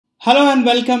Hello and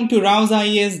welcome to Rao's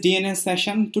IAS DNS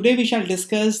session. Today we shall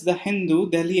discuss the Hindu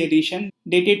Delhi edition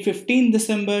dated 15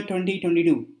 December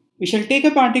 2022. We shall take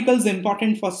up articles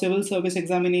important for civil service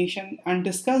examination and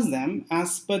discuss them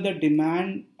as per the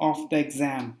demand of the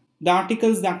exam. The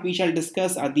articles that we shall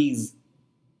discuss are these.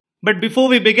 But before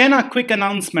we begin, a quick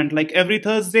announcement. Like every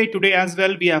Thursday, today as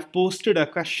well, we have posted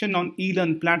a question on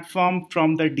eLearn platform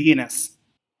from the DNS.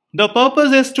 The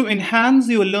purpose is to enhance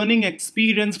your learning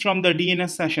experience from the DNS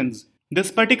sessions. This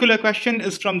particular question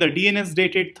is from the DNS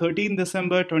dated 13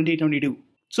 December 2022.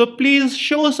 So please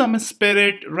show some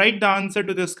spirit, write the answer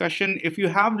to this question. If you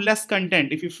have less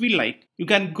content, if you feel like, you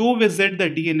can go visit the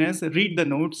DNS, read the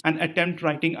notes and attempt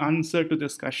writing answer to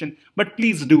this question. But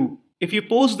please do. If you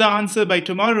post the answer by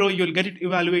tomorrow, you'll get it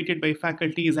evaluated by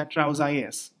faculties at Rao's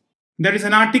IAS. There is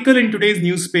an article in today's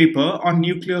newspaper on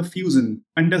nuclear fusion,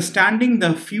 understanding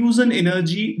the fusion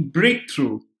energy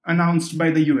breakthrough announced by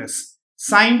the US.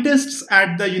 Scientists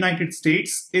at the United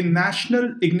States in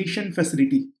National Ignition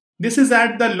Facility. This is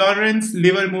at the Lawrence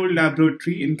Livermore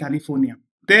Laboratory in California.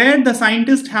 There, the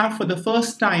scientists have for the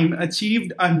first time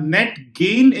achieved a net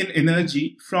gain in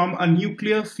energy from a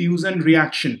nuclear fusion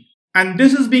reaction. And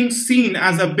this is being seen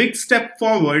as a big step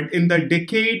forward in the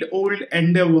decade-old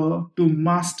endeavor to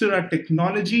master a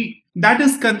technology that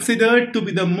is considered to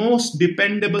be the most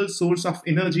dependable source of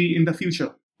energy in the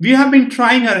future. We have been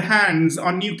trying our hands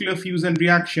on nuclear fusion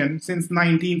reaction since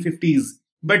 1950s,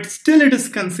 but still it is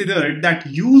considered that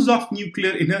use of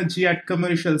nuclear energy at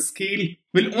commercial scale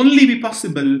will only be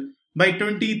possible by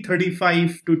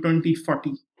 2035 to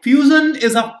 2040. Fusion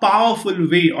is a powerful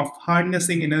way of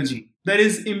harnessing energy. There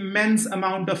is immense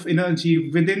amount of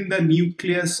energy within the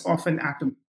nucleus of an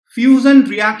atom. Fusion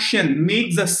reaction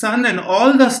makes the sun and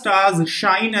all the stars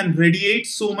shine and radiate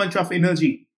so much of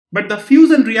energy. But the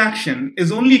fusion reaction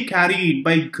is only carried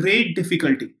by great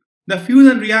difficulty. The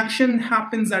fusion reaction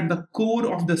happens at the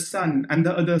core of the sun and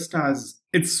the other stars.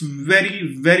 It's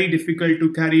very, very difficult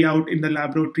to carry out in the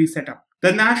laboratory setup.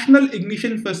 The National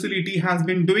Ignition Facility has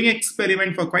been doing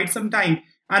experiment for quite some time,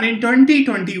 and in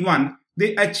 2021,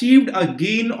 they achieved a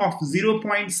gain of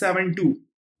 0.72.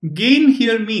 Gain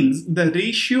here means the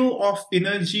ratio of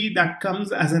energy that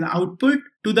comes as an output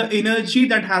to the energy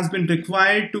that has been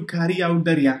required to carry out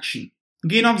the reaction.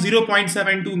 Gain of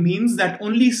 0.72 means that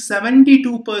only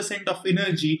 72% of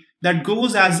energy that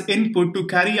goes as input to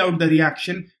carry out the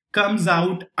reaction comes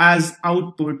out as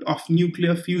output of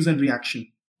nuclear fusion reaction.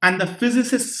 And the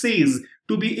physicist says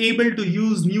to be able to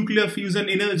use nuclear fusion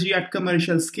energy at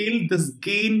commercial scale, this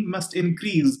gain must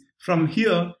increase from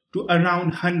here to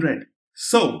around 100.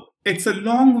 So, it's a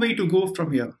long way to go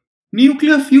from here.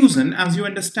 Nuclear fusion, as you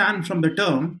understand from the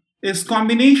term, is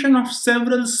combination of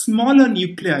several smaller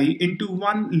nuclei into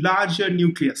one larger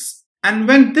nucleus. And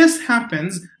when this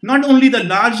happens, not only the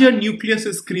larger nucleus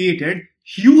is created,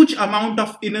 huge amount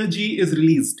of energy is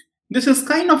released. This is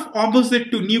kind of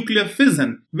opposite to nuclear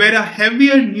fission, where a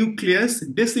heavier nucleus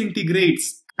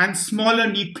disintegrates and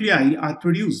smaller nuclei are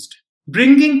produced.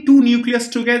 Bringing two nucleus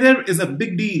together is a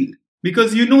big deal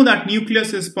because you know that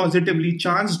nucleus is positively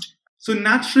charged, so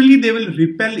naturally they will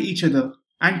repel each other.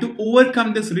 And to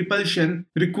overcome this repulsion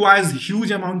requires huge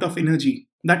amount of energy.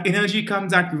 That energy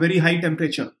comes at very high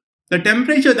temperature. The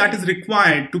temperature that is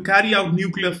required to carry out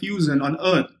nuclear fusion on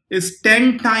Earth is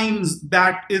 10 times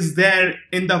that is there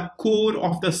in the core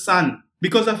of the sun.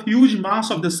 Because of huge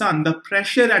mass of the sun, the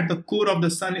pressure at the core of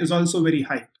the sun is also very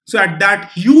high. So at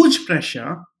that huge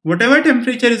pressure, whatever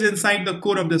temperature is inside the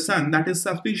core of the sun, that is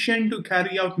sufficient to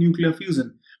carry out nuclear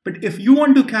fusion. But if you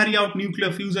want to carry out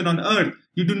nuclear fusion on Earth,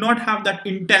 you do not have that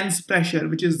intense pressure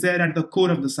which is there at the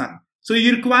core of the sun. So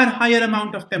you require higher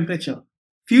amount of temperature.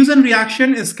 Fusion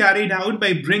reaction is carried out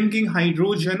by bringing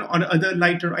hydrogen or other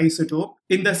lighter isotope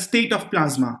in the state of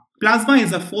plasma. Plasma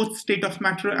is the fourth state of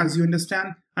matter, as you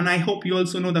understand, and I hope you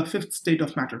also know the fifth state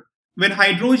of matter. When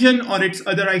hydrogen or its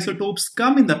other isotopes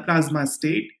come in the plasma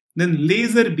state, then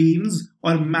laser beams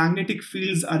or magnetic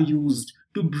fields are used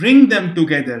to bring them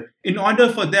together in order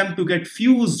for them to get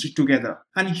fused together.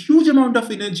 And a huge amount of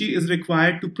energy is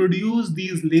required to produce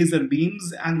these laser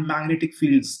beams and magnetic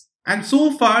fields. And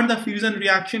so far, the fusion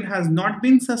reaction has not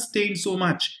been sustained so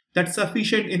much that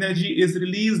sufficient energy is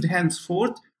released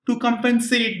henceforth to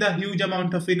compensate the huge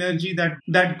amount of energy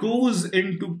that goes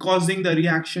into causing the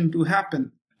reaction to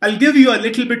happen. I'll give you a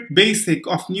little bit basic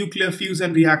of nuclear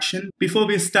fusion reaction before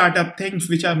we start up things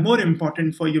which are more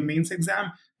important for your mains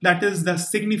exam. That is the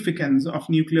significance of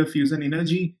nuclear fusion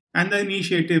energy and the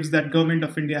initiatives that Government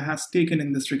of India has taken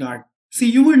in this regard. See,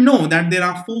 you will know that there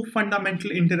are four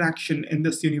fundamental interactions in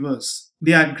this universe.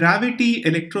 They are gravity,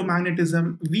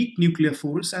 electromagnetism, weak nuclear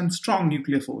force, and strong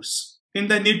nuclear force. In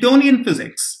the Newtonian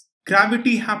physics,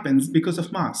 gravity happens because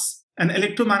of mass, and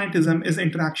electromagnetism is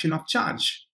interaction of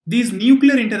charge. These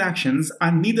nuclear interactions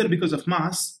are neither because of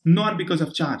mass nor because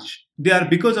of charge. They are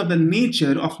because of the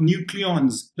nature of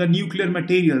nucleons, the nuclear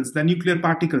materials, the nuclear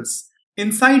particles.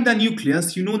 Inside the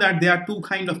nucleus, you know that there are two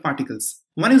kinds of particles.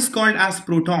 One is called as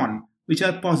proton, which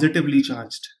are positively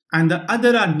charged, and the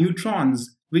other are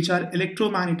neutrons, which are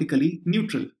electromagnetically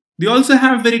neutral. They also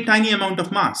have very tiny amount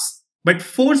of mass, but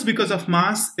force because of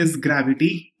mass is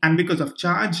gravity, and because of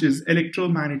charge is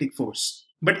electromagnetic force.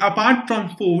 But apart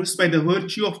from force, by the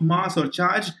virtue of mass or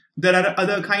charge, there are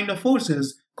other kind of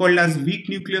forces called as weak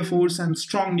nuclear force and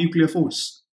strong nuclear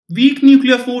force. Weak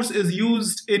nuclear force is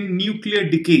used in nuclear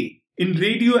decay, in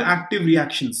radioactive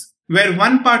reactions, where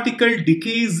one particle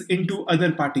decays into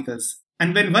other particles.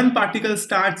 And when one particle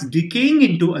starts decaying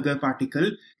into other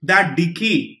particle, that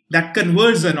decay, that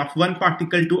conversion of one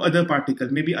particle to other particle,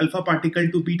 maybe alpha particle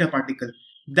to beta particle,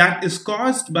 that is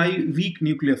caused by weak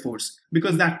nuclear force,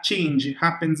 because that change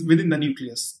happens within the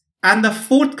nucleus. And the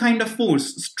fourth kind of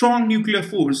force, strong nuclear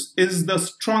force, is the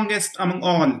strongest among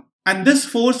all. And this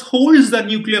force holds the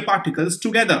nuclear particles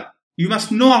together. You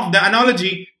must know of the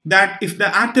analogy that if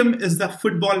the atom is the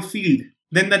football field,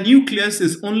 then the nucleus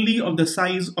is only of the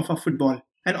size of a football.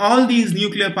 And all these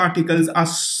nuclear particles are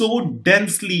so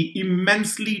densely,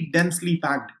 immensely densely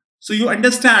packed. So you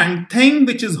understand, thing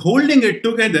which is holding it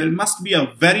together must be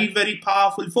a very, very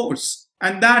powerful force.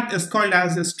 And that is called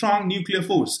as a strong nuclear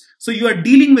force. So you are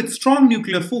dealing with strong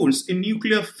nuclear force in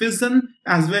nuclear fission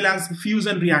as well as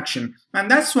fusion reaction.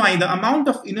 And that's why the amount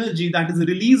of energy that is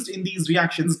released in these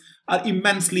reactions are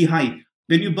immensely high.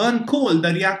 When you burn coal,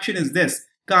 the reaction is this: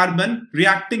 carbon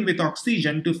reacting with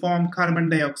oxygen to form carbon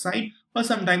dioxide or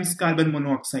sometimes carbon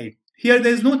monoxide. Here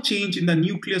there is no change in the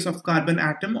nucleus of carbon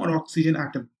atom or oxygen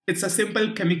atom. It's a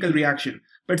simple chemical reaction,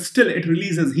 but still it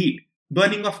releases heat.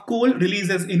 Burning of coal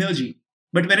releases energy.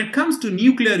 But when it comes to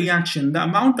nuclear reaction, the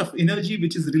amount of energy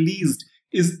which is released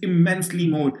is immensely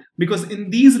more, because in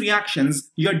these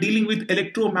reactions, you are dealing with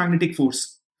electromagnetic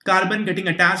force. Carbon getting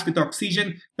attached with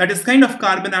oxygen, that is kind of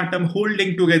carbon atom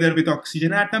holding together with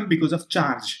oxygen atom because of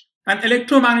charge. And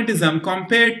electromagnetism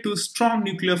compared to strong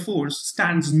nuclear force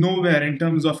stands nowhere in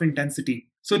terms of intensity.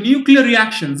 So nuclear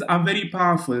reactions are very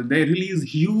powerful. They release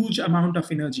huge amount of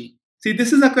energy. See,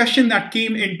 this is a question that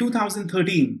came in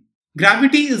 2013.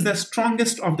 Gravity is the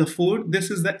strongest of the four.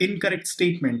 This is the incorrect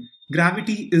statement.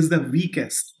 Gravity is the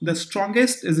weakest. The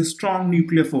strongest is a strong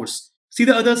nuclear force. See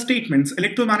the other statements.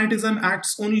 Electromagnetism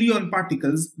acts only on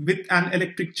particles with an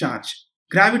electric charge.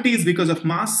 Gravity is because of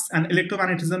mass and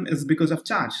electromagnetism is because of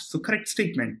charge. So correct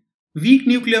statement. Weak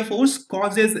nuclear force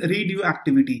causes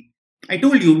radioactivity. I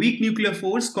told you weak nuclear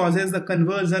force causes the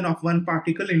conversion of one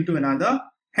particle into another.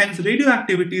 Hence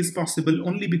radioactivity is possible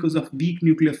only because of weak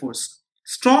nuclear force.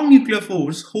 Strong nuclear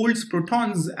force holds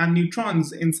protons and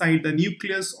neutrons inside the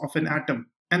nucleus of an atom.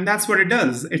 And that's what it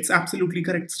does. It's absolutely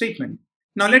correct statement.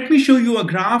 Now let me show you a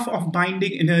graph of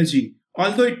binding energy.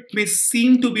 Although it may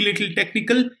seem to be a little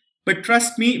technical, but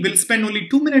trust me, we'll spend only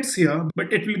 2 minutes here,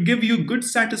 but it will give you good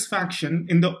satisfaction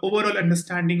in the overall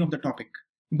understanding of the topic.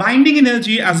 Binding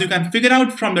energy, as you can figure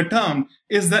out from the term,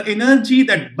 is the energy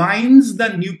that binds the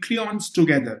nucleons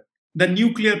together, the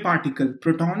nuclear particle,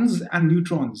 protons and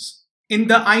neutrons. In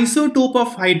the isotope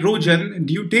of hydrogen,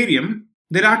 deuterium,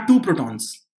 there are 2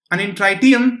 protons. And in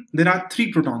tritium, there are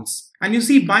 3 protons. And you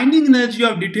see, binding energy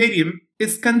of deuterium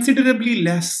is considerably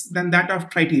less than that of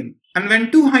tritium. And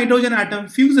when 2 hydrogen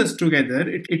atoms fuses together,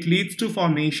 it leads to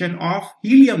formation of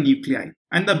helium nuclei.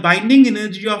 And the binding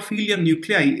energy of helium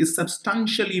nuclei is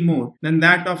substantially more than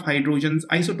that of hydrogen's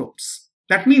isotopes.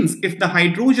 That means if the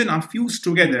hydrogen are fused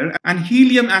together and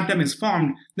helium atom is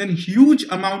formed, then huge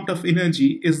amount of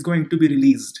energy is going to be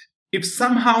released. If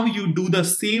somehow you do the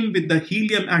same with the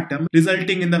helium atom,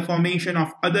 resulting in the formation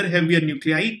of other heavier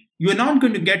nuclei, you are not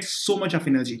going to get so much of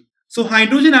energy. So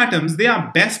hydrogen atoms, they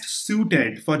are best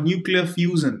suited for nuclear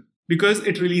fusion because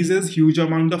it releases huge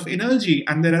amount of energy,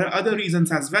 and there are other reasons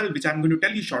as well, which I'm going to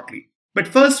tell you shortly. But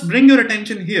first, bring your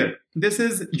attention here. This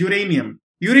is uranium.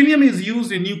 Uranium is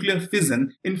used in nuclear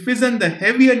fission. In fission, the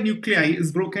heavier nuclei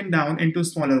is broken down into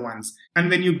smaller ones. And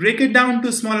when you break it down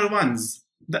to smaller ones,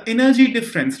 the energy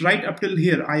difference right up till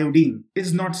here, iodine,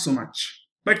 is not so much.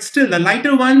 But still, the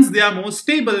lighter ones, they are more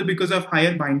stable because of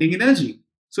higher binding energy.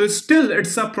 So still,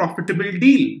 it's a profitable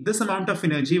deal. This amount of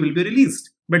energy will be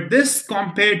released. But this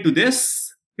compared to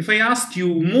this, if I ask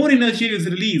you, more energy is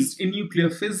released in nuclear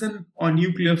fission or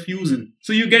nuclear fusion.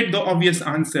 So you get the obvious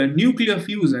answer. Nuclear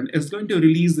fusion is going to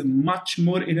release much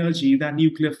more energy than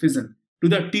nuclear fission, to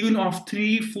the tune of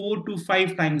 3, 4 to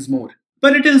 5 times more.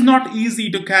 But it is not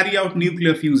easy to carry out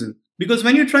nuclear fusion Because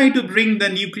when you try to bring the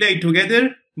nuclei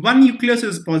together, one nucleus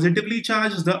is positively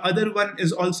charged, the other one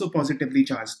is also positively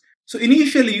charged. So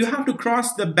initially you have to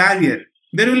cross the barrier.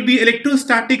 There will be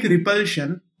electrostatic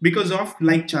repulsion because of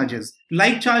like charges.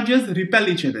 Like charges repel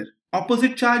each other.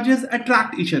 Opposite charges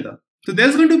attract each other. So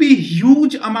there's going to be a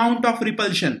huge amount of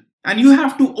repulsion. And you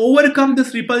have to overcome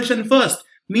this repulsion first,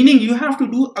 meaning you have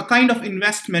to do a kind of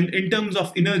investment in terms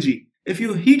of energy. If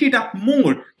you heat it up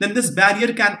more, then this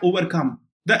barrier can overcome.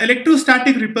 The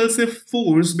electrostatic repulsive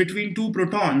force between two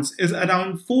protons is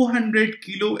around 400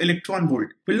 kilo electron volt.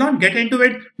 We'll not get into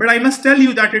it, but I must tell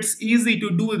you that it's easy to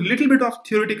do a little bit of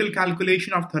theoretical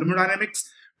calculation of thermodynamics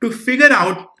to figure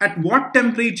out at what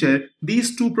temperature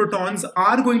these two protons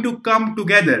are going to come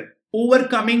together,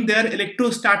 overcoming their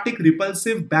electrostatic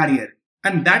repulsive barrier.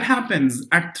 And that happens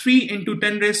at 3 into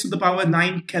 10 raised to the power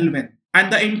 9 Kelvin.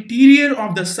 And the interior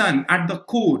of the sun at the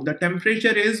core, the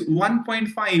temperature is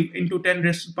 1.5 into 10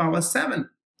 raised to the power 7.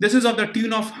 This is of the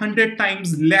tune of 100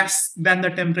 times less than the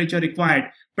temperature required.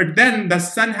 But then the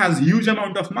sun has huge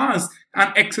amount of mass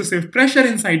and excessive pressure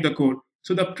inside the core.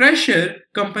 So the pressure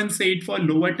compensates for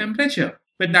lower temperature,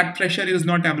 but that pressure is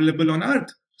not available on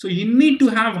Earth. So you need to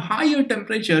have higher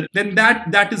temperature than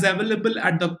that is available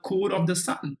at the core of the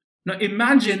sun. Now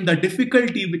imagine the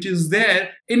difficulty which is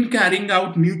there in carrying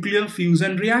out nuclear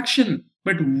fusion reaction.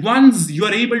 But once you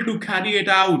are able to carry it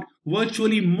out,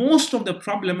 virtually most of the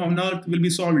problem on Earth will be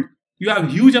solved. You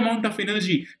have huge amount of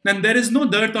energy, then there is no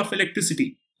dearth of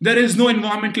electricity. There is no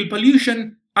environmental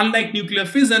pollution. Unlike nuclear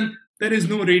fission, there is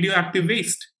no radioactive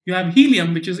waste. You have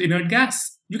helium, which is inert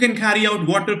gas. You can carry out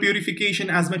water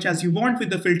purification as much as you want with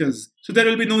the filters. So there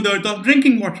will be no dearth of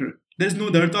drinking water. There is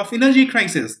no dearth of energy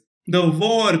crisis. The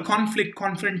war, conflict,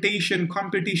 confrontation,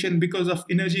 competition because of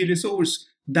energy resource,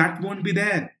 that won't be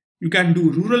there. You can do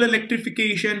rural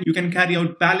electrification. You can carry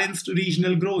out balanced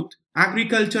regional growth.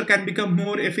 Agriculture can become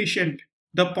more efficient.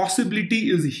 The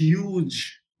possibility is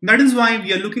huge. That is why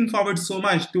we are looking forward so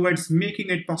much towards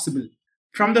making it possible.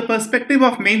 From the perspective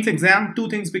of mains exam, two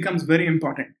things becomes very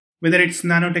important. Whether it's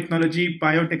nanotechnology,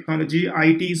 biotechnology,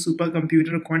 IT,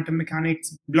 supercomputer, quantum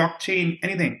mechanics, blockchain,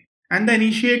 anything. And the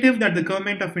initiative that the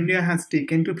government of India has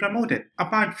taken to promote it,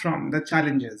 apart from the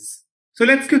challenges. So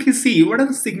let's quickly see what are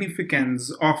the significance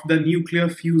of the nuclear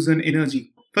fusion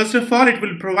energy. First of all, it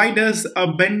will provide us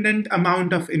abundant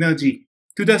amount of energy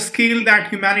to the scale that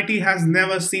humanity has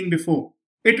never seen before.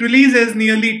 It releases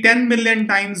nearly 10 million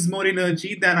times more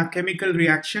energy than a chemical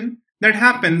reaction that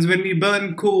happens when we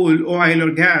burn coal, oil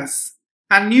or gas.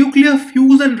 A nuclear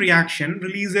fusion reaction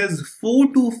releases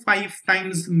 4 to 5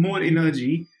 times more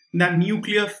energy than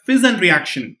nuclear fission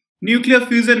reaction. Nuclear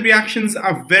fusion reactions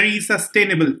are very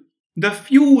sustainable. The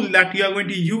fuel that you are going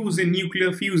to use in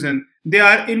nuclear fusion, they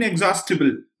are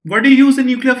inexhaustible. What do you use in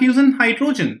nuclear fusion?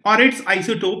 Hydrogen or its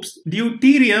isotopes,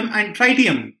 deuterium and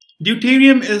tritium.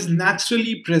 Deuterium is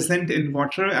naturally present in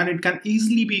water and it can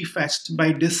easily be fetched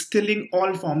by distilling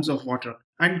all forms of water.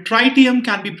 And tritium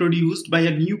can be produced by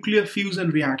a nuclear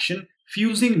fusion reaction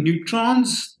fusing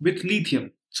neutrons with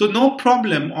lithium. So no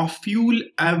problem of fuel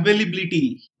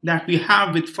availability that we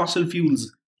have with fossil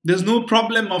fuels. There's no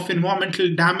problem of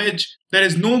environmental damage. There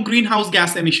is no greenhouse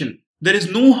gas emission. There is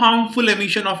no harmful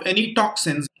emission of any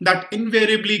toxins that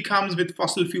invariably comes with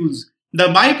fossil fuels. The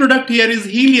byproduct here is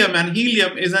helium, and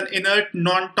helium is an inert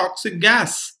non-toxic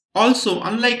gas. Also,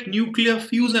 unlike nuclear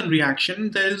fusion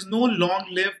reaction, there is no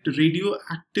long-lived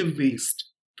radioactive waste.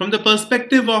 From the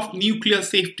perspective of nuclear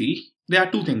safety, there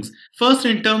are two things. First,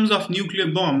 in terms of nuclear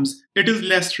bombs, it is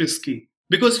less risky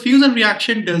because fusion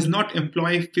reaction does not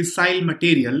employ fissile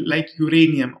material like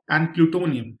uranium and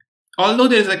plutonium. Although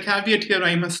there is a caveat here,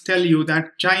 I must tell you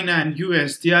that China and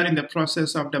US, they are in the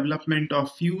process of development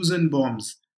of fusion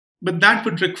bombs. But that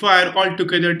would require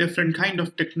altogether different kind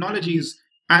of technologies,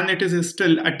 and it is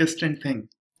still a distant thing.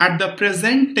 At the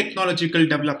present technological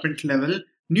development level,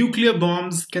 nuclear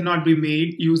bombs cannot be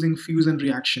made using fusion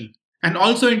reaction. And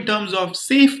also in terms of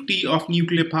safety of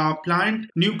nuclear power plant,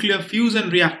 nuclear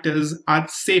fusion reactors are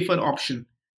safer option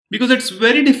because it's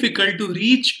very difficult to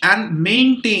reach and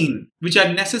maintain which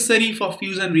are necessary for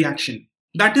fusion reaction.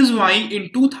 That is why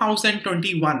in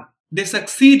 2021, they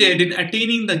succeeded in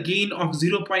attaining the gain of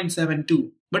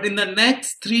 0.72. But in the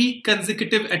next 3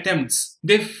 consecutive attempts,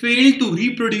 they failed to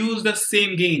reproduce the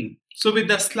same gain. So with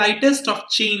the slightest of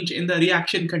change in the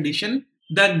reaction condition,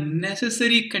 the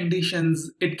necessary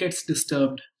conditions, it gets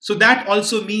disturbed. So that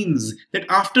also means that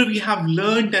after we have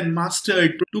learned and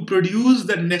mastered to produce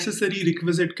the necessary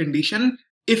requisite condition,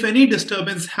 if any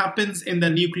disturbance happens in the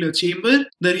nuclear chamber,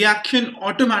 the reaction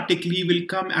automatically will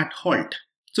come at halt.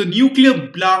 So nuclear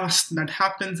blast that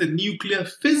happens in nuclear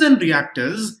fission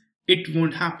reactors It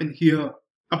won't happen here.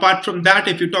 Apart from that,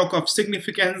 if you talk of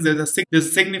significance,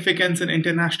 there's significance in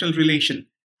international relation.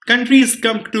 Countries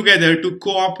come together to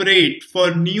cooperate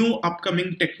for new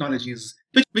upcoming technologies,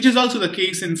 which is also the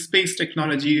case in space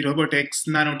technology, robotics,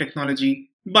 nanotechnology,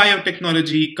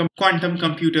 biotechnology, quantum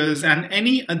computers, and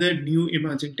any other new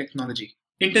emerging technology.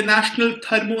 International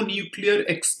Thermonuclear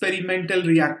Experimental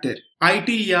Reactor,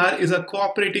 ITER, is a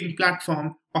cooperating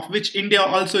platform of which India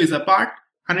also is a part,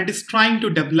 and it is trying to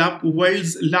develop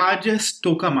world's largest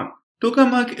tokamak.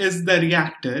 Tokamak is the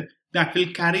reactor that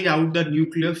will carry out the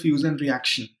nuclear fusion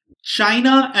reaction.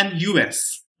 China and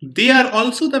US, they are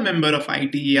also the member of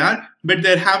ITER, but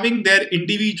they're having their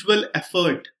individual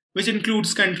effort, which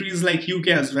includes countries like UK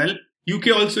as well.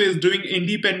 UK also is doing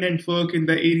independent work in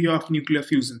the area of nuclear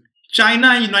fusion. China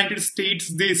and United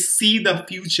States, they see the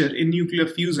future in nuclear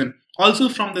fusion. Also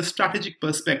from the strategic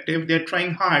perspective, they're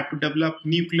trying hard to develop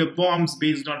nuclear bombs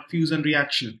based on fusion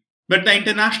reaction. But the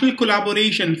international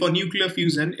collaboration for nuclear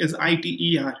fusion is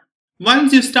ITER.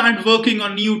 Once you start working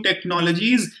on new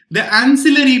technologies, the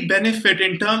ancillary benefit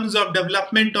in terms of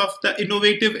development of the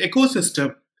innovative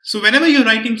ecosystem. So whenever you're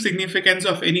writing significance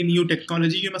of any new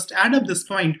technology, you must add up this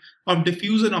point of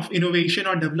diffusion of innovation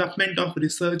or development of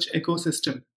research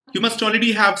ecosystem. You must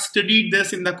already have studied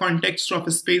this in the context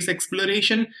of space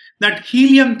exploration, that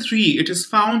helium-3, it is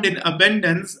found in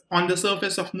abundance on the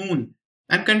surface of Moon.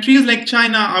 And countries like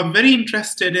China are very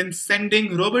interested in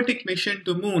sending robotic mission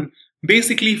to Moon,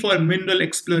 basically for mineral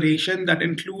exploration that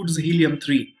includes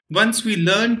helium-3. Once we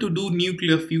learn to do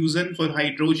nuclear fusion for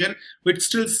hydrogen, which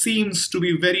still seems to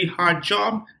be a very hard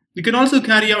job, we can also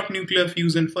carry out nuclear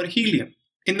fusion for helium.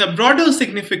 In the broader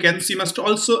significance, you must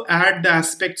also add the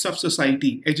aspects of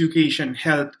society, education,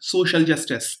 health, social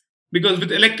justice. Because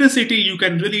with electricity, you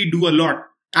can really do a lot.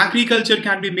 Agriculture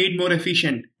can be made more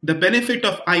efficient. The benefit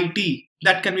of IT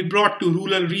that can be brought to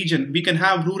rural region. We can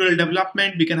have rural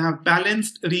development, we can have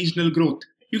balanced regional growth.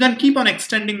 You can keep on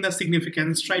extending the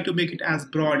significance, try to make it as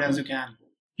broad as you can.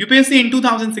 UPSC in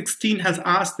 2016 has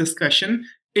asked this question.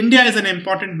 India is an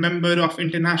important member of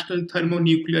International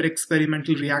Thermonuclear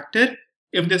Experimental Reactor.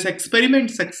 If this experiment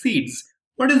succeeds,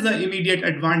 what is the immediate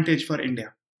advantage for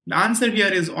India? The answer here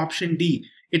is option D.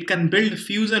 It can build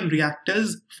fusion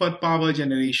reactors for power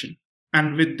generation.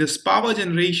 And with this power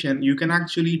generation, you can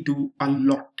actually do a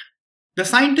lot. The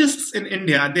scientists in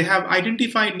India, they have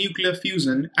identified nuclear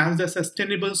fusion as the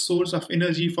sustainable source of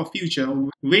energy for future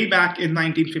way back in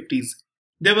 1950s.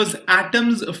 There was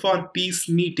Atoms for Peace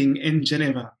meeting in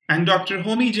Geneva, and Dr.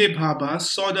 Homi J. Bhabha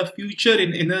saw the future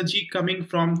in energy coming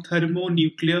from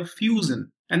thermonuclear fusion.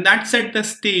 And that set the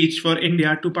stage for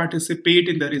India to participate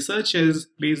in the researches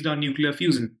based on nuclear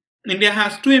fusion. India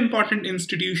has two important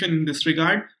institutions in this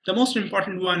regard. The most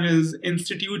important one is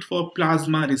Institute for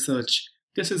Plasma Research.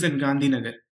 This is in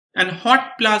Gandhinagar. And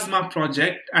Hot Plasma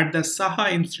Project at the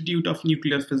Saha Institute of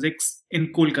Nuclear Physics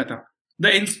in Kolkata.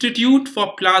 The Institute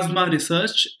for Plasma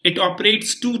Research, it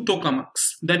operates two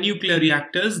tokamaks, the nuclear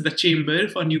reactors, the chamber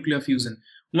for nuclear fusion.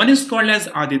 One is called as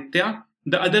Aditya,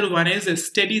 the other one is a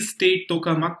steady state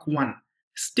tokamak 1.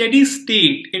 Steady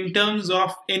state in terms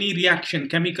of any reaction,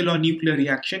 chemical or nuclear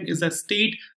reaction, is a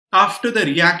state after the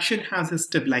reaction has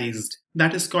stabilized.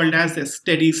 That is called as a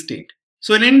steady state.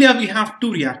 So in India, we have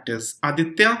two reactors,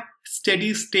 Aditya,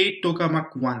 steady state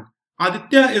tokamak 1.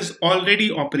 Aditya is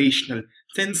already operational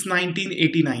since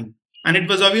 1989, and it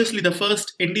was obviously the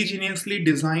first indigenously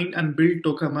designed and built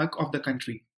tokamak of the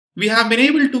country. We have been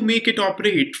able to make it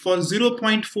operate for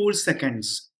 0.4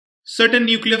 seconds. Certain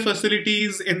nuclear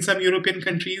facilities in some European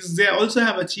countries, they also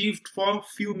have achieved for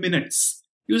few minutes.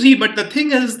 You see, but the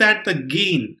thing is that the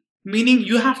gain, meaning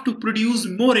you have to produce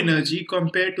more energy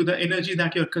compared to the energy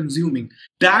that you're consuming,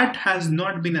 that has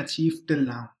not been achieved till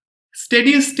now.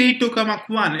 Steady state tokamak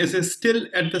 1 is still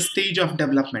at the stage of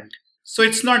development. So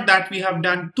it's not that we have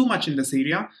done too much in this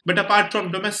area, but apart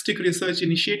from domestic research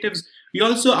initiatives, we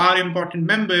also are an important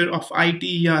member of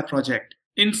ITER project.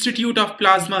 Institute of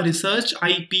Plasma Research,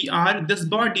 IPR, this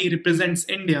body represents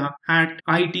India at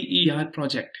ITER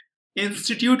project.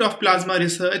 Institute of Plasma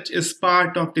Research is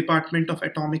part of Department of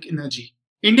Atomic Energy.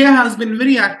 India has been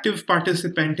very active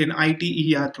participant in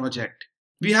ITER project.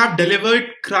 We have delivered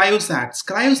cryosats.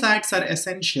 Cryosats are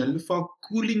essential for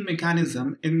cooling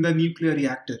mechanism in the nuclear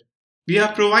reactor. We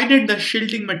have provided the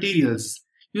shielding materials.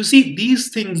 You see, these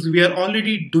things we are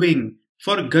already doing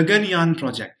for Gaganyaan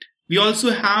project. We also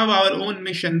have our own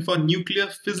mission for nuclear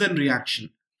fission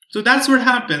reaction. So that's what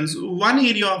happens. One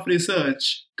area of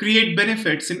research create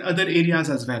benefits in other areas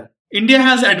as well. India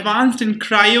has advanced in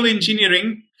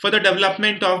cryoengineering for the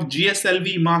development of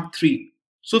GSLV Mark III.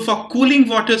 So for cooling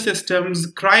water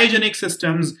systems, cryogenic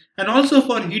systems, and also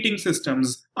for heating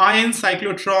systems, ion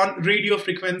cyclotron radio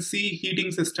frequency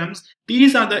heating systems,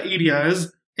 these are the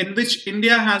areas in which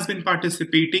India has been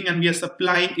participating, and we are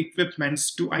supplying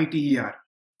equipments to ITER.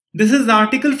 This is the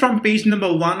article from page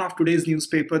number 1 of today's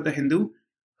newspaper, The Hindu.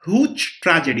 Hooch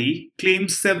tragedy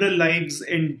claims several lives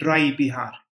in dry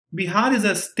Bihar. Bihar is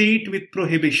a state with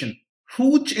prohibition.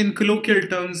 Hooch in colloquial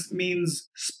terms means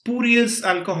spurious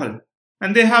alcohol.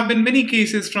 And there have been many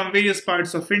cases from various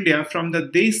parts of India. From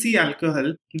the desi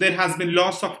alcohol, there has been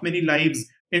loss of many lives.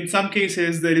 In some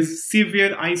cases, there is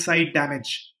severe eyesight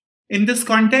damage. In this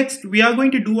context, we are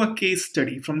going to do a case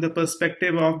study from the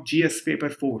perspective of GS paper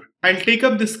 4. I'll take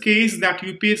up this case that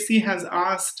UPSC has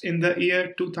asked in the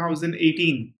year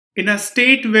 2018. In a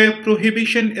state where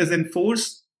prohibition is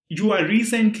enforced, you are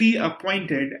recently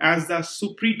appointed as the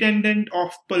superintendent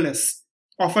of police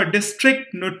of a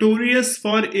district notorious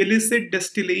for illicit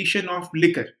distillation of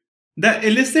liquor. The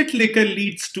illicit liquor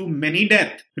leads to many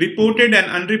deaths, reported and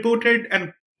unreported,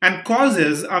 and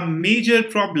causes a major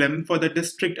problem for the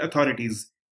district authorities.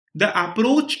 The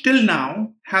approach till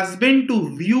now has been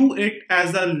to view it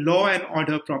as a law and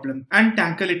order problem and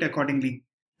tackle it accordingly.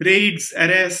 Raids,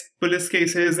 arrests, police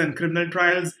cases, and criminal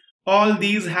trials, all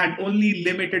these had only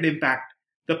limited impact.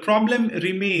 The problem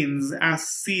remains as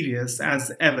serious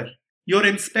as ever. Your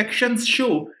inspections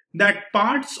show that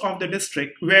parts of the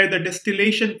district where the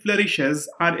distillation flourishes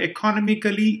are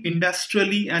economically,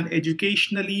 industrially, and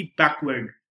educationally backward.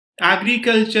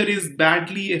 Agriculture is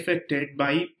badly affected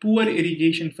by poor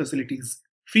irrigation facilities.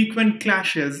 Frequent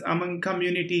clashes among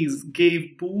communities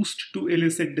gave boost to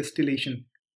illicit distillation.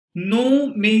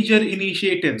 No major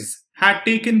initiatives had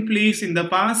taken place in the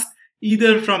past,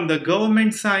 either from the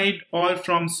government side or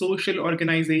from social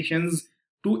organizations,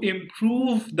 to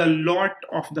improve the lot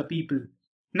of the people.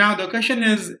 Now the question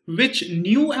is, which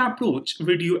new approach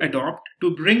would you adopt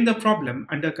to bring the problem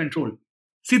under control?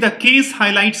 See, the case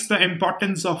highlights the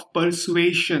importance of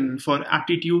persuasion for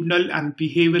attitudinal and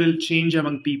behavioral change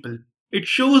among people. It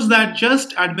shows that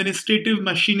just administrative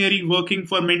machinery working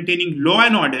for maintaining law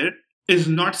and order is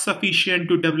not sufficient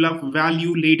to develop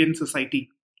value-laden society.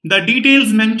 The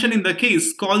details mentioned in the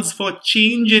case calls for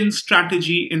change in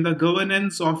strategy in the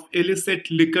governance of illicit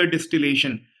liquor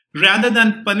distillation. Rather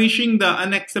than punishing the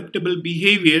unacceptable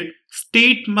behavior,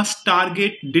 state must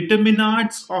target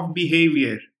determinants of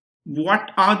behavior.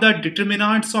 What are the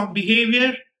determinants of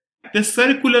behavior? The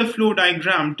circular flow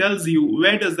diagram tells you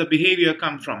where does the behavior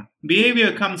come from.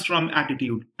 Behavior comes from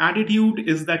attitude. Attitude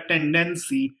is the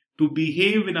tendency to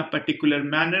behave in a particular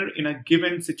manner in a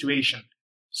given situation.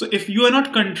 So if you are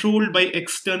not controlled by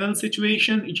external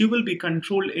situation, you will be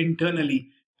controlled internally.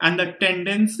 And the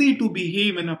tendency to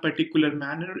behave in a particular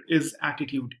manner is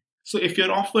attitude. So if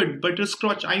you're offered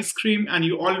butterscotch ice cream and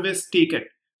you always take it,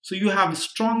 so you have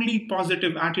strongly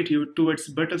positive attitude towards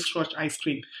butterscotch ice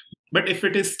cream. But if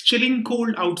it is chilling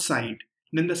cold outside,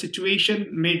 then the situation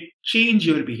may change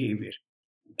your behavior.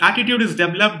 Attitude is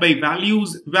developed by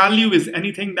values. Value is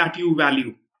anything that you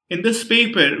value. In this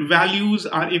paper, values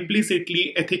are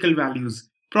implicitly ethical values.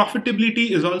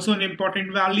 Profitability is also an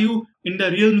important value in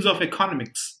the realms of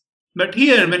economics. But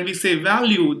here, when we say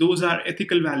value, those are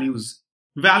ethical values.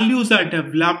 Values are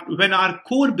developed when our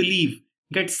core belief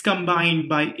gets combined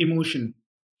by emotion.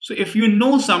 So if you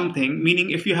know something, meaning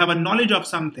if you have a knowledge of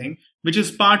something which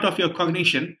is part of your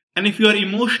cognition, and if you are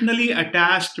emotionally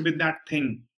attached with that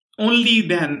thing, only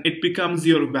then it becomes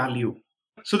your value.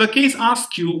 So the case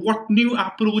asks you, what new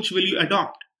approach will you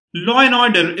adopt? Law and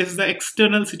order is the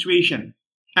external situation.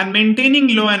 And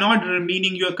maintaining law and order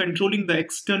meaning you are controlling the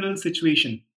external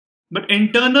situation. But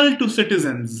internal to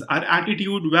citizens are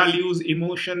attitude, values,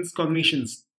 emotions,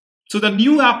 cognitions. So the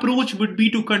new approach would be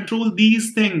to control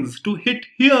these things, to hit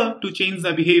here to change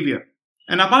the behavior.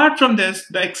 And apart from this,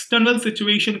 the external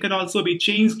situation can also be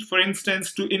changed, for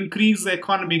instance, to increase the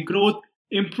economic growth,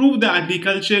 improve the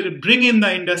agriculture, bring in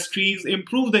the industries,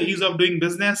 improve the ease of doing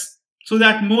business, so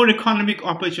that more economic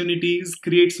opportunities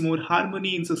creates more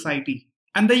harmony in society.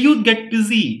 And the youth get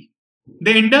busy.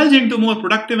 They indulge into more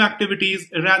productive activities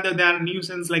rather than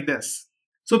nuisance like this.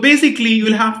 So basically, you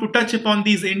will have to touch upon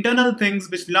these internal things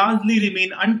which largely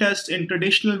remain untouched in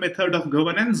traditional method of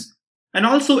governance. And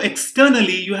also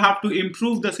externally, you have to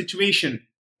improve the situation,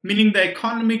 meaning the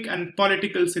economic and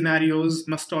political scenarios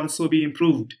must also be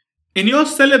improved. In your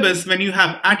syllabus, when you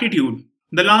have attitude,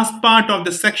 the last part of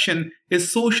the section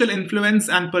is social influence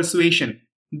and persuasion.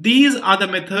 These are the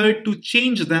method to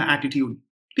change the attitude.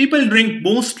 People drink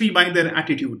mostly by their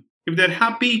attitude. If they're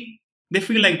happy, they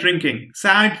feel like drinking.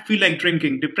 Sad, feel like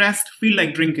drinking. Depressed, feel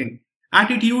like drinking.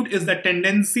 Attitude is the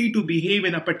tendency to behave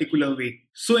in a particular way.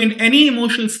 So in any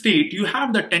emotional state, you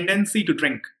have the tendency to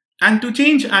drink. And to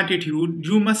change attitude,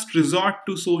 you must resort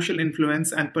to social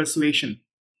influence and persuasion.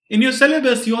 In your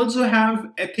syllabus, you also have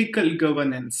ethical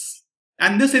governance.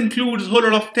 And this includes a whole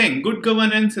lot of things. Good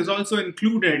governance is also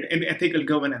included in ethical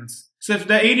governance. So if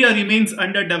the area remains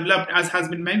underdeveloped, as has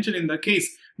been mentioned in the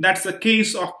case, that's the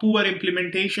case of poor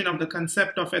implementation of the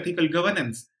concept of ethical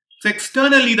governance. So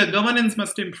externally, the governance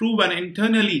must improve, and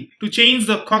internally, to change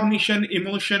the cognition,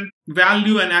 emotion,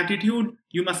 value, and attitude,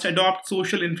 you must adopt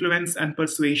social influence and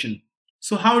persuasion.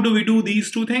 So how do we do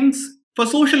these two things? For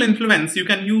social influence, you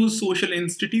can use social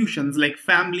institutions like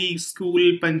family, school,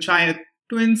 panchayat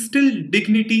to instill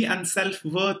dignity and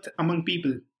self-worth among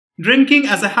people. Drinking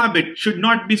as a habit should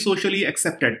not be socially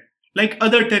accepted, like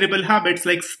other terrible habits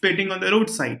like spitting on the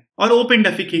roadside or open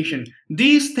defecation.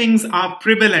 These things are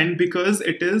prevalent because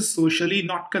it is socially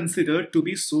not considered to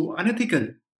be so unethical.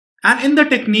 And in the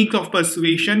technique of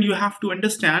persuasion, you have to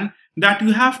understand that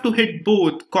you have to hit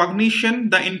both cognition,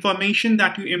 the information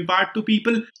that you impart to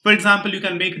people. For example, you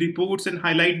can make reports and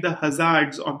highlight the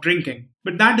hazards of drinking,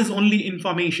 but that is only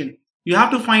information. You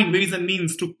have to find ways and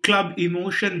means to club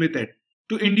emotion with it,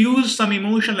 to induce some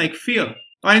emotion like fear,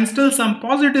 or instill some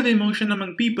positive emotion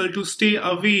among people to stay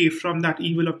away from that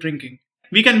evil of drinking.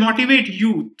 We can motivate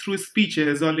youth through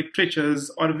speeches or literatures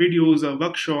or videos or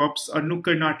workshops or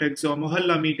nukkad nataks or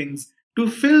mohalla meetings to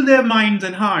fill their minds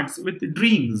and hearts with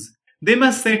dreams. They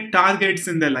must set targets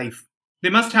in their life.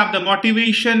 They must have the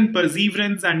motivation,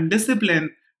 perseverance, and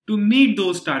discipline to meet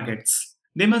those targets.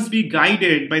 They must be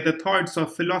guided by the thoughts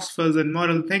of philosophers and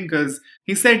moral thinkers.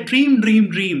 He said, dream, dream,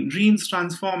 dream. Dreams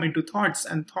transform into thoughts,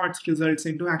 and thoughts results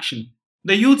into action.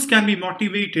 The youths can be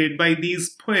motivated by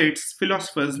these poets,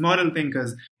 philosophers, moral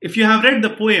thinkers. If you have read the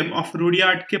poem of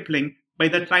Rudyard Kipling by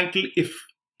the title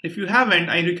If you haven't,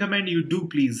 I recommend you do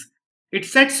please. It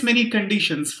sets many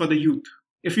conditions for the youth.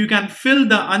 If you can fill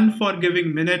the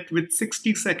unforgiving minute with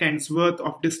 60 seconds worth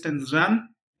of distance run,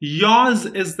 yours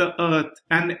is the earth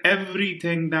and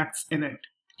everything that's in it.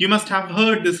 You must have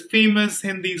heard this famous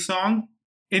Hindi song,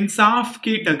 इंसाफ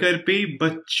के डगर पे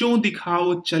बच्चों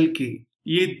दिखाओ चल के,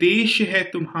 ये देश है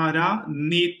तुम्हारा,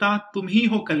 नेता तुम ही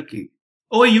हो कल के.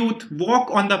 O youth, walk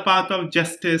on the path of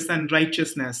justice and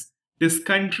righteousness. This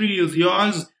country is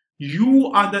yours.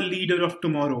 You are the leader of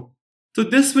tomorrow. So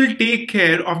this will take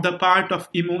care of the part of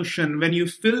emotion. When you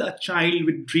fill a child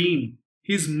with dream,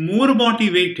 he's more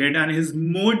motivated and is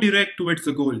more direct towards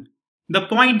the goal. The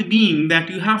point being that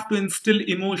you have to instill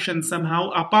emotion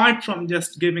somehow apart from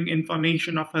just giving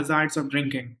information of hazards of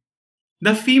drinking.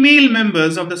 The female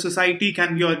members of the society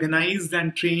can be organized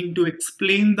and trained to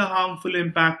explain the harmful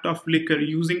impact of liquor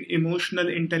using emotional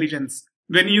intelligence.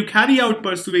 When you carry out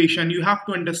persuasion, you have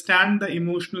to understand the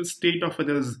emotional state of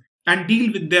others and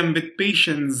deal with them with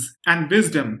patience and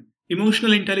wisdom.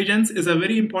 Emotional intelligence is a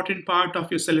very important part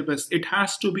of your syllabus. It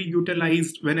has to be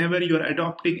utilized whenever you are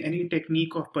adopting any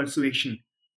technique of persuasion.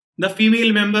 The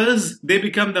female members, they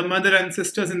become the mother and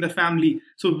sisters in the family.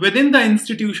 So within the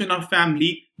institution of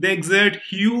family, they exert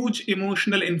huge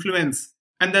emotional influence.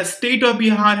 And the state of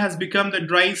Bihar has become the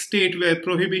dry state where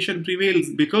prohibition prevails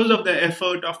because of the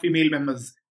effort of female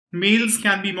members. Males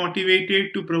can be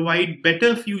motivated to provide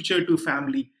better future to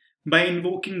family by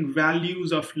invoking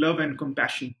values of love and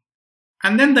compassion.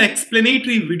 And then the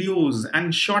explanatory videos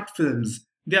and short films,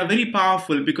 they are very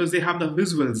powerful because they have the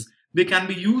visuals. They can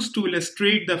be used to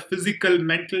illustrate the physical,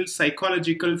 mental,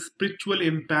 psychological, spiritual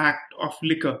impact of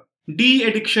liquor.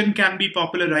 De-addiction can be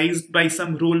popularized by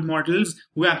some role models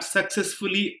who have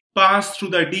successfully passed through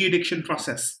the de-addiction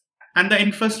process. And the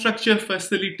infrastructure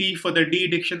facility for the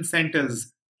de-addiction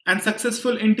centers and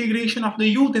successful integration of the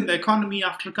youth in the economy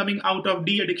after coming out of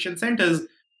de-addiction centers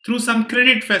through some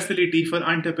credit facility for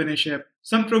entrepreneurship,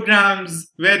 some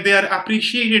programs where they are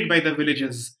appreciated by the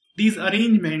villages. These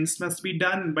arrangements must be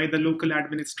done by the local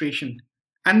administration.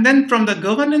 And then from the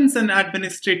governance and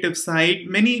administrative side,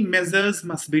 many measures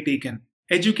must be taken.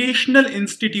 Educational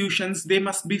institutions, they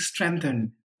must be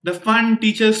strengthened. The fund,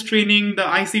 teachers training, the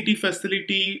ICT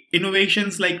facility,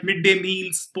 innovations like midday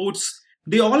meals, sports,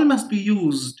 they all must be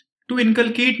used to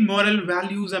inculcate moral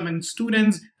values among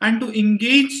students and to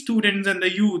engage students and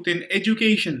the youth in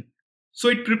education. So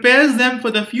it prepares them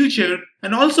for the future,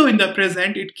 and also in the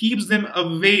present, it keeps them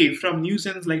away from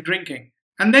nuisance like drinking.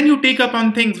 And then you take up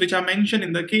on things which are mentioned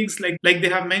in the case, like they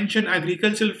have mentioned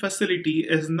agricultural facility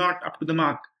is not up to the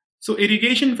mark. So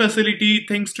irrigation facility,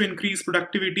 things to increase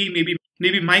productivity,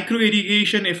 maybe micro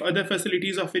irrigation if other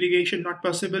facilities of irrigation not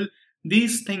possible,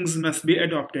 these things must be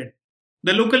adopted.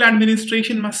 The local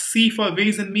administration must see for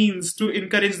ways and means to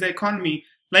encourage the economy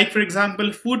like for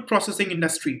example, food processing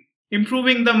industry,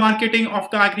 improving the marketing of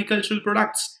the agricultural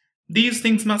products. These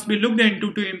things must be looked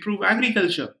into to improve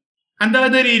agriculture. And the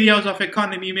other areas of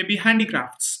economy may be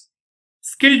handicrafts.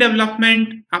 Skill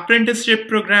development, apprenticeship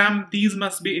program, these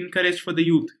must be encouraged for the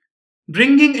youth.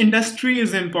 Bringing industry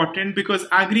is important because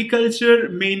agriculture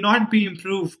may not be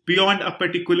improved beyond a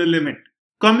particular limit.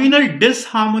 Communal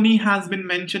disharmony has been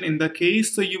mentioned in the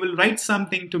case, so you will write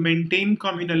something to maintain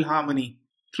communal harmony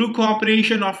through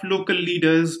cooperation of local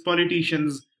leaders,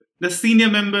 politicians, the senior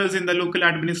members in the local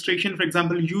administration. For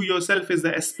example, you yourself is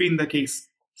the SP in the case.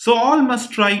 So all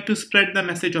must try to spread the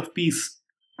message of peace.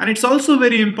 And it's also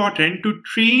very important to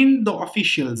train the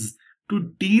officials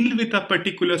to deal with a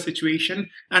particular situation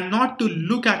and not to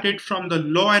look at it from the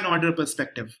law and order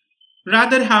perspective.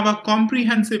 Rather, have a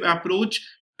comprehensive approach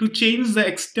to change the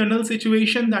external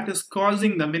situation that is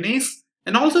causing the menace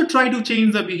and also try to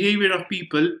change the behavior of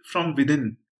people from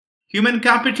within. Human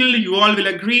capital, you all will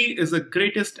agree, is the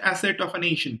greatest asset of a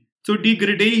nation. So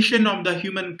degradation of the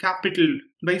human capital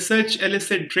by such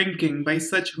illicit drinking, by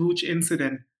such Hooch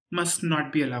incident must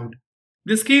not be allowed.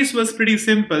 This case was pretty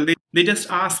simple. They just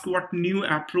asked what new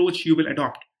approach you will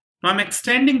adopt. Now I'm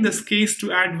extending this case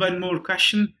to add one more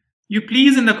question. You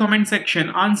please in the comment section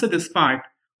answer this part.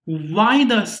 Why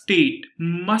the state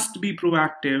must be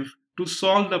proactive to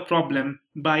solve the problem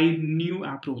by new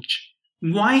approach?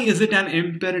 Why is it an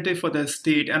imperative for the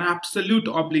state, an absolute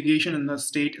obligation in the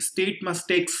state? State must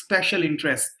take special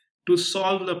interest to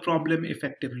solve the problem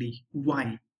effectively.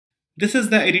 Why? This is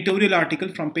the editorial article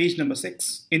from page number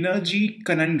 6, Energy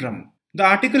Conundrum. The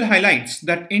article highlights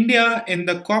that India in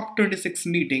the COP26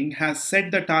 meeting has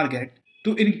set the target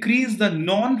to increase the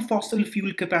non-fossil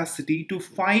fuel capacity to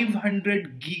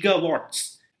 500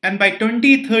 gigawatts. And by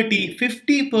 2030,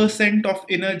 50% of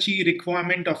energy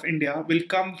requirement of India will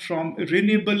come from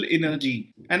renewable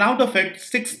energy. And out of it,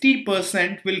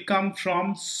 60% will come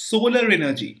from solar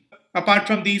energy. Apart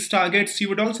from these targets, you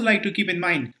would also like to keep in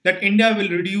mind that India will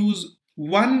reduce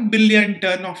 1 billion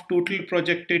ton of total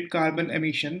projected carbon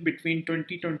emission between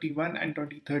 2021 and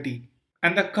 2030.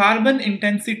 And the carbon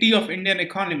intensity of Indian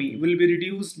economy will be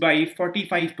reduced by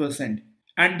 45%.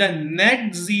 And the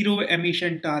net zero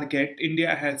emission target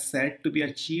India has set to be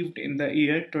achieved in the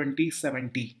year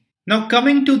 2070. Now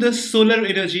coming to the solar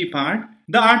energy part,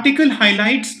 the article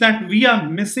highlights that we are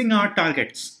missing our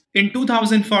targets. In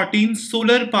 2014,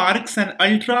 solar parks and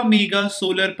ultra mega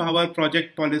solar power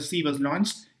project policy was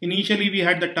launched. Initially, we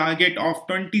had the target of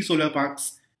 20 solar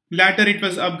parks. Later, it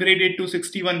was upgraded to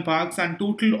 61 parks and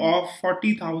total of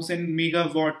 40,000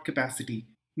 megawatt capacity.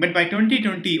 But by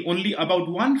 2020, only about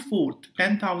 1/4,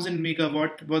 10,000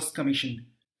 megawatt was commissioned.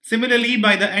 Similarly,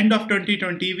 by the end of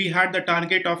 2020, we had the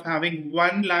target of having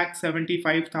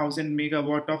 1,75,000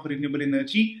 megawatt of renewable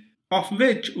energy, of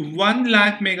which 1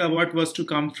 lakh megawatt was to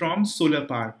come from solar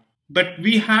power. But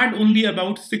we had only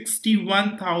about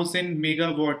 61,000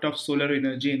 megawatt of solar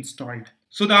energy installed.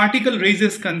 So the article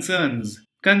raises concerns.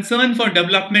 Concern for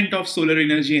development of solar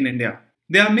energy in India.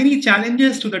 There are many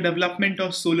challenges to the development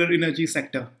of solar energy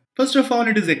sector. First of all,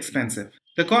 it is expensive.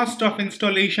 The cost of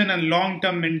installation and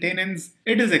long-term maintenance,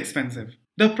 it is expensive.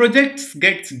 The projects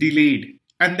gets delayed.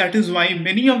 And that is why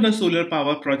many of the solar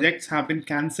power projects have been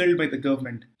cancelled by the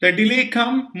government. The delay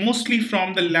comes mostly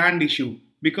from the land issue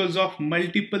because of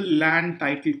multiple land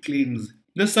title claims.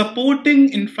 The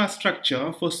supporting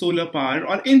infrastructure for solar power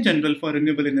or in general for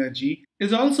renewable energy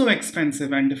is also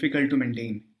expensive and difficult to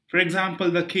maintain. For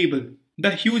example, the cable,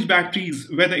 the huge batteries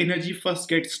where the energy first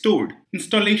gets stored.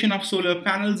 Installation of solar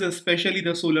panels, especially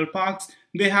the solar parks,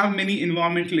 they have many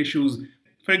environmental issues.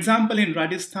 For example, in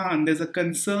Rajasthan, there's a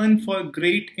concern for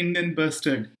Great Indian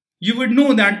Bustard. You would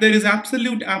know that there is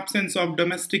absolute absence of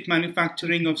domestic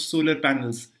manufacturing of solar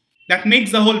panels. That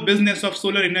makes the whole business of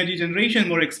solar energy generation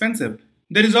more expensive.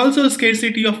 There is also a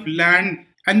scarcity of land,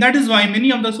 and that is why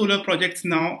many of the solar projects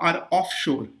now are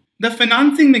offshore. The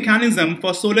financing mechanism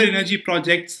for solar energy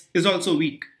projects is also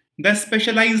weak. The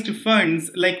specialized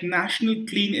funds like National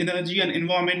Clean Energy and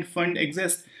Environment Fund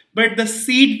exist, but the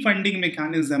seed funding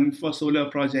mechanism for solar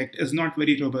project is not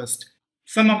very robust.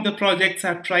 Some of the projects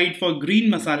have tried for green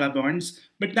masala bonds,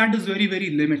 but that is very,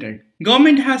 very limited.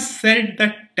 Government has set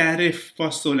the tariff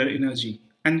for solar energy,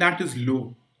 and that is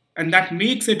low. And that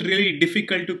makes it really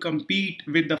difficult to compete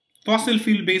with the fossil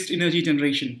fuel-based energy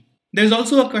generation. There's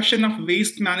also a question of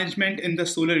waste management in the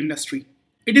solar industry.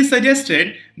 It is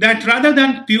suggested that rather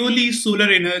than purely solar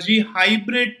energy,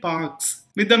 hybrid parks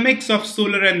with a mix of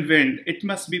solar and wind, it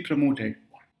must be promoted.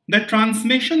 The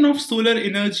transmission of solar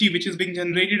energy which is being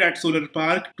generated at solar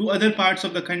park to other parts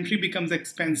of the country becomes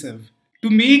expensive. To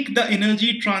make the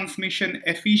energy transmission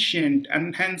efficient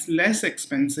and hence less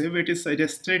expensive, it is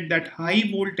suggested that high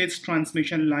voltage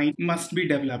transmission line must be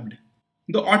developed.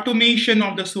 The automation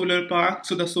of the solar park,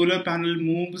 so the solar panel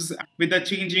moves with the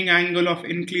changing angle of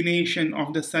inclination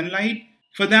of the sunlight.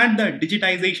 For that, the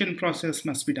digitization process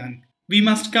must be done. We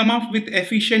must come up with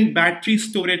efficient battery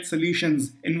storage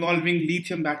solutions involving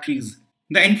lithium batteries.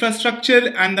 The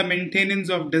infrastructure and the maintenance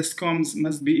of discoms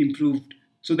must be improved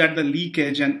so that the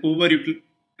leakage and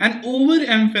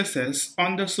overemphasis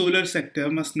on the solar sector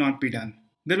must not be done.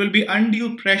 There will be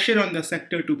undue pressure on the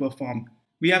sector to perform.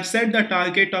 We have set the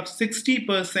target of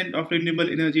 60% of renewable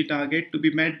energy target to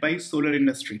be met by solar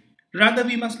industry. Rather,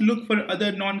 we must look for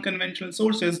other non-conventional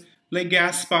sources like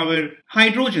gas power,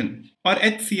 hydrogen, or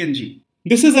HCNG.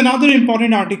 This is another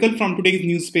important article from today's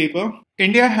newspaper.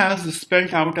 India has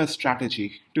spelled out a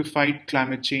strategy to fight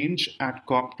climate change at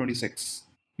COP26.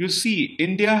 You see,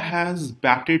 India has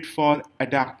batted for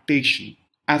adaptation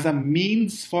as a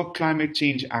means for climate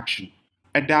change action.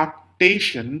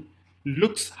 Adaptation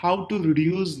looks how to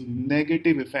reduce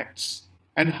negative effects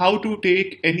and how to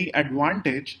take any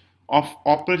advantage of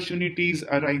opportunities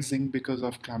arising because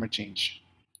of climate change.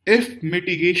 If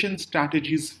mitigation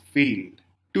strategies fail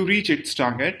to reach its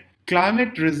target,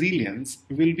 climate resilience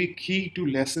will be key to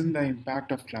lessen the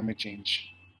impact of climate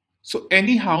change. So,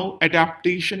 anyhow,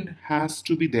 adaptation has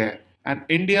to be there, and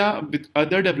India, with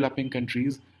other developing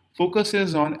countries,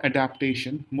 focuses on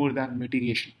adaptation more than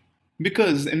mitigation.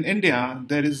 Because in India,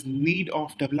 there is need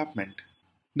of development.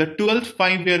 The 12th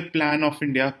five-year plan of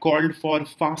India called for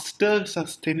faster,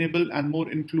 sustainable, and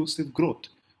more inclusive growth.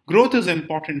 Growth is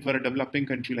important for a developing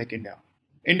country like India.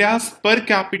 India's per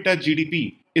capita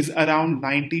GDP is around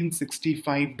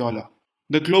 $1965.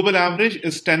 The global average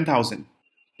is 10,000.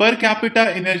 Per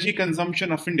capita energy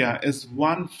consumption of India is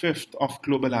 1/5 of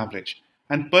global average,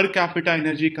 and per capita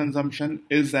energy consumption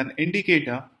is an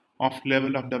indicator of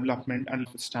level of development and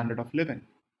standard of living.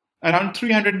 Around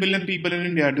 300 million people in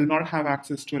India do not have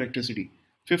access to electricity.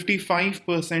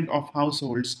 55% of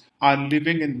households are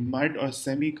living in mud or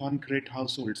semi-concrete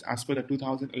households as per the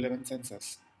 2011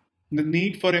 census. The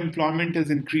need for employment is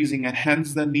increasing and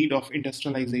hence the need of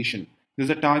industrialization.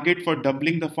 There's a target for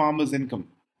doubling the farmer's income.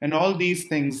 And all these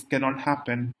things cannot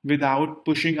happen without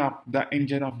pushing up the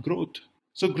engine of growth.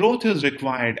 So growth is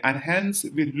required and hence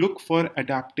we look for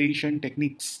adaptation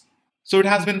techniques. So it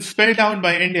has been spelled out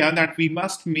by India that we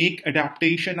must make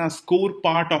adaptation a core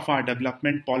part of our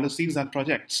development policies and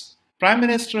projects. Prime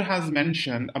Minister has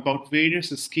mentioned about various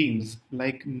schemes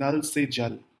like Nal Se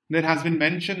Jal. There has been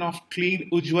mention of Clean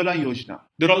Ujjwala Yojana.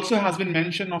 There also has been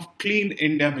mention of Clean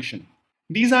India Mission.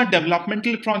 These are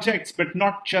developmental projects, but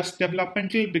not just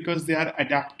developmental because they are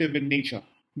adaptive in nature.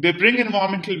 They bring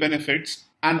environmental benefits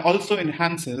and also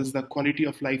enhances the quality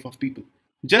of life of people.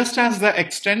 Just as the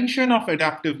extension of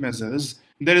adaptive measures,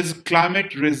 there is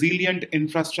climate resilient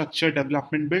infrastructure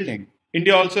development building.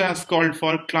 India also has called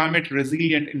for climate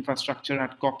resilient infrastructure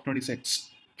at COP26.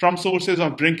 From sources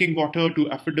of drinking water to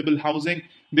affordable housing,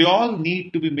 they all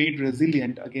need to be made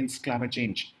resilient against climate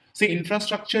change. See,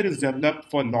 infrastructure is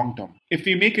developed for long term. If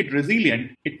we make it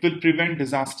resilient, it will prevent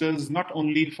disasters not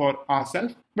only for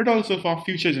ourselves, but also for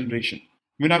future generation.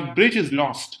 When a bridge is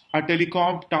lost, a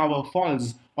telecom tower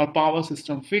falls, or power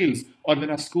system fails, or when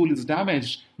a school is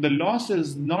damaged, the loss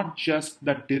is not just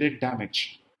the direct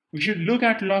damage. We should look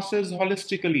at losses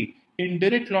holistically.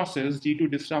 Indirect losses due to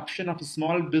disruption of a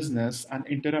small business and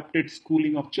interrupted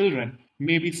schooling of children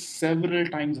may be several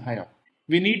times higher.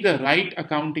 We need the right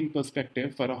accounting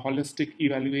perspective for a holistic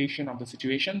evaluation of the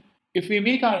situation. If we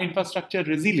make our infrastructure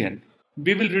resilient,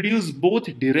 we will reduce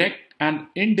both direct and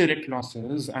indirect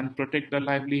losses and protect the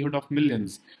livelihood of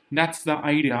millions. That's the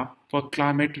idea for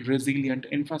climate resilient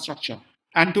infrastructure.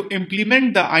 And to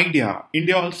implement the idea,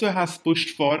 India also has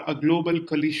pushed for a global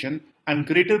coalition and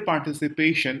greater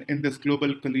participation in this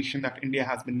global coalition that India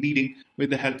has been leading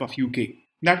with the help of UK.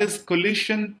 That is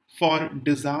Coalition for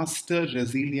Disaster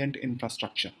Resilient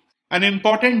Infrastructure. An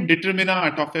important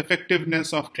determinant of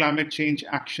effectiveness of climate change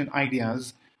action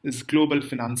ideas is global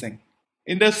financing.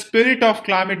 In the spirit of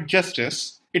climate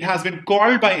justice, it has been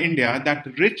called by India that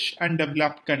rich and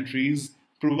developed countries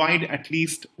provide at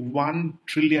least $1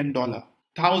 trillion,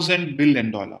 $1,000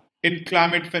 billion in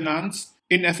climate finance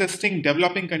in assisting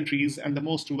developing countries and the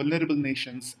most vulnerable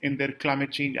nations in their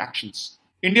climate change actions.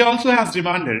 India also has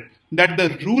demanded that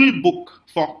the rule book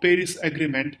for Paris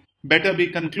Agreement better be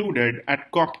concluded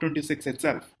at COP26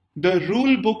 itself. The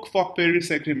rule book for Paris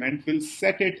Agreement will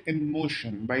set it in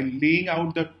motion by laying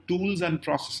out the tools and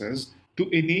processes to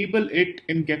enable it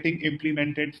in getting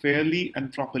implemented fairly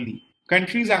and properly.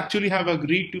 Countries actually have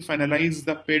agreed to finalize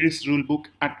the Paris rulebook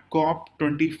at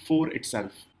COP24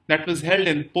 itself. That was held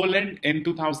in Poland in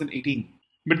 2018.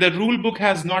 But the rulebook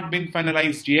has not been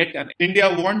finalized yet, and India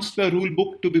wants the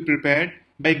rulebook to be prepared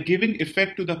by giving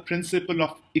effect to the principle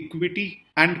of equity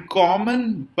and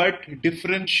common but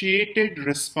differentiated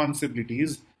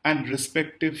responsibilities and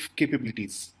respective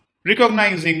capabilities,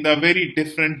 recognizing the very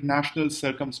different national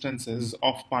circumstances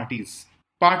of parties.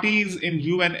 Parties in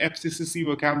UNFCCC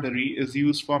vocabulary is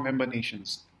used for member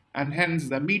nations, and hence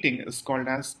the meeting is called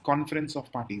as Conference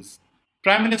of Parties.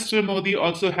 Prime Minister Modi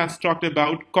also has talked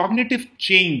about cognitive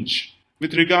change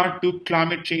with regard to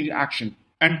climate change action.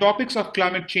 And topics of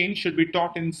climate change should be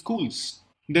taught in schools.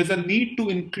 There's a need to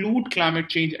include climate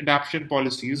change adaptation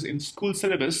policies in school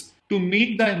syllabus to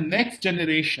make the next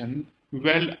generation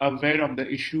well aware of the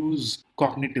issues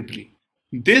cognitively.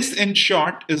 This, in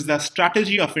short, is the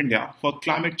strategy of India for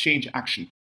climate change action.